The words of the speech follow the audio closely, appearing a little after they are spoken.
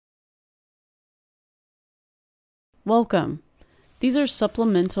Welcome. These are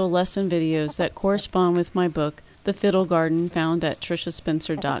supplemental lesson videos that correspond with my book, The Fiddle Garden, found at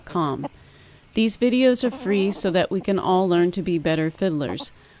trishaspencer.com. These videos are free so that we can all learn to be better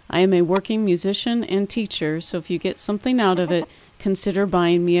fiddlers. I am a working musician and teacher, so if you get something out of it, consider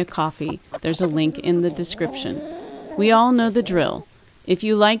buying me a coffee. There's a link in the description. We all know the drill. If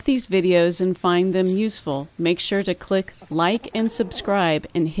you like these videos and find them useful, make sure to click like and subscribe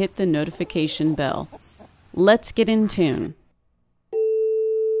and hit the notification bell. Let's get in tune.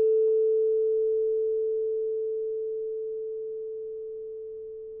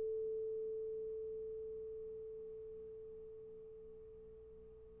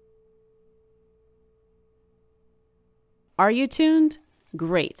 Are you tuned?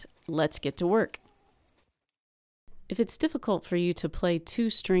 Great. Let's get to work. If it's difficult for you to play two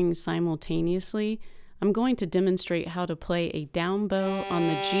strings simultaneously, I'm going to demonstrate how to play a down bow on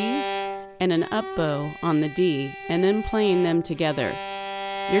the G and an up bow on the D, and then playing them together.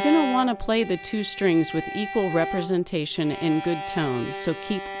 You're going to want to play the two strings with equal representation and good tone, so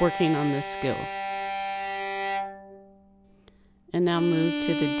keep working on this skill. And now move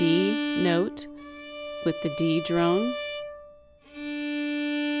to the D note with the D drone.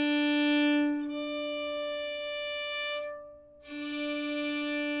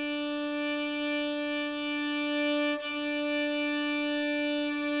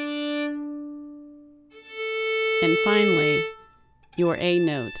 And finally, your A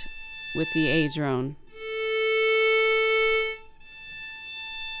note with the A drone.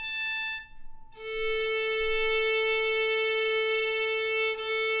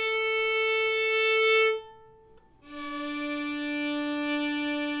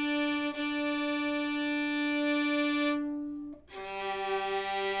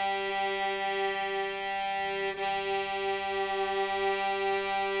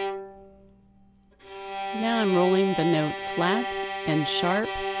 Now I'm rolling the note flat and sharp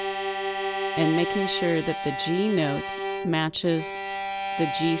and making sure that the G note matches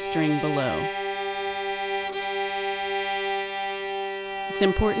the G string below. It's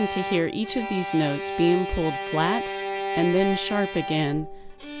important to hear each of these notes being pulled flat and then sharp again,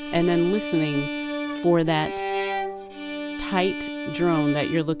 and then listening for that tight drone that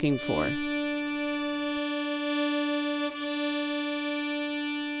you're looking for.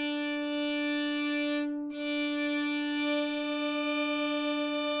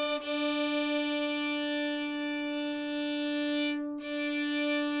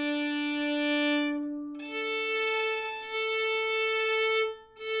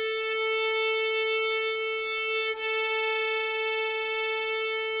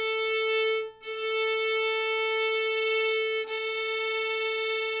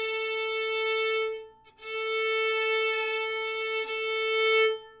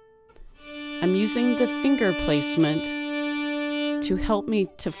 I'm using the finger placement to help me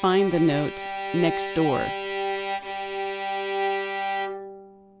to find the note next door.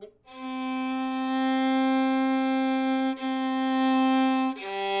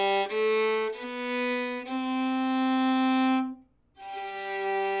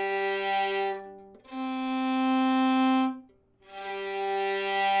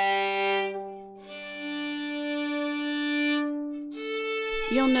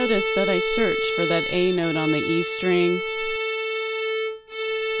 You'll notice that I search for that A note on the E string.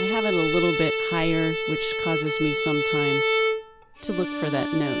 I have it a little bit higher, which causes me some time to look for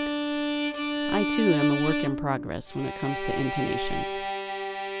that note. I too am a work in progress when it comes to intonation.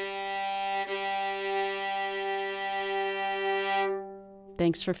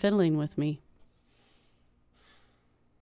 Thanks for fiddling with me.